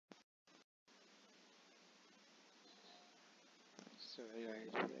So hey guys,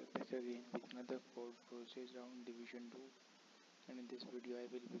 we are back again with another code process round division 2, and in this video I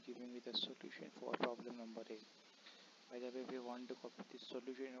will be giving you the solution for problem number 8. By the way, if you want to copy this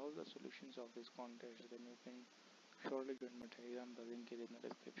solution and all the solutions of this contest, then you can surely join my Telegram. The link is in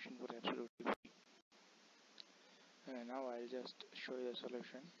the description for absolutely free. And now I'll just show you the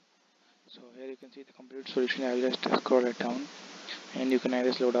solution. So here you can see the complete solution. I'll just scroll it down, and you can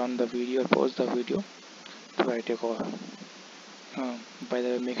either slow down the video or pause the video to write your code. By the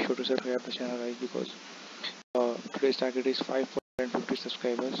way, make sure to subscribe the channel, right, because today's target is 550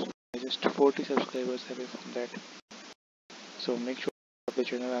 subscribers. Just 40 subscribers away from that. So make sure to subscribe the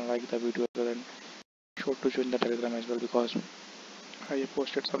channel and like the video as well, and make sure to join the Telegram as well, because I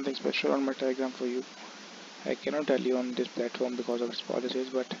posted something special on my Telegram for you. I cannot tell you on this platform because of its policies,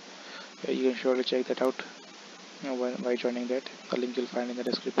 but you can surely check that out by joining that. The link you'll find in the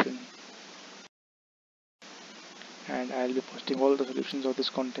description. And I'll be posting all the solutions of this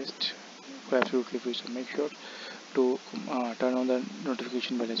contest for absolutely free, so make sure to turn on the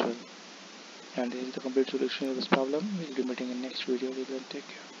notification bell as well. And this is the complete solution of this problem. We'll be meeting in next video. Take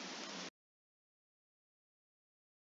care.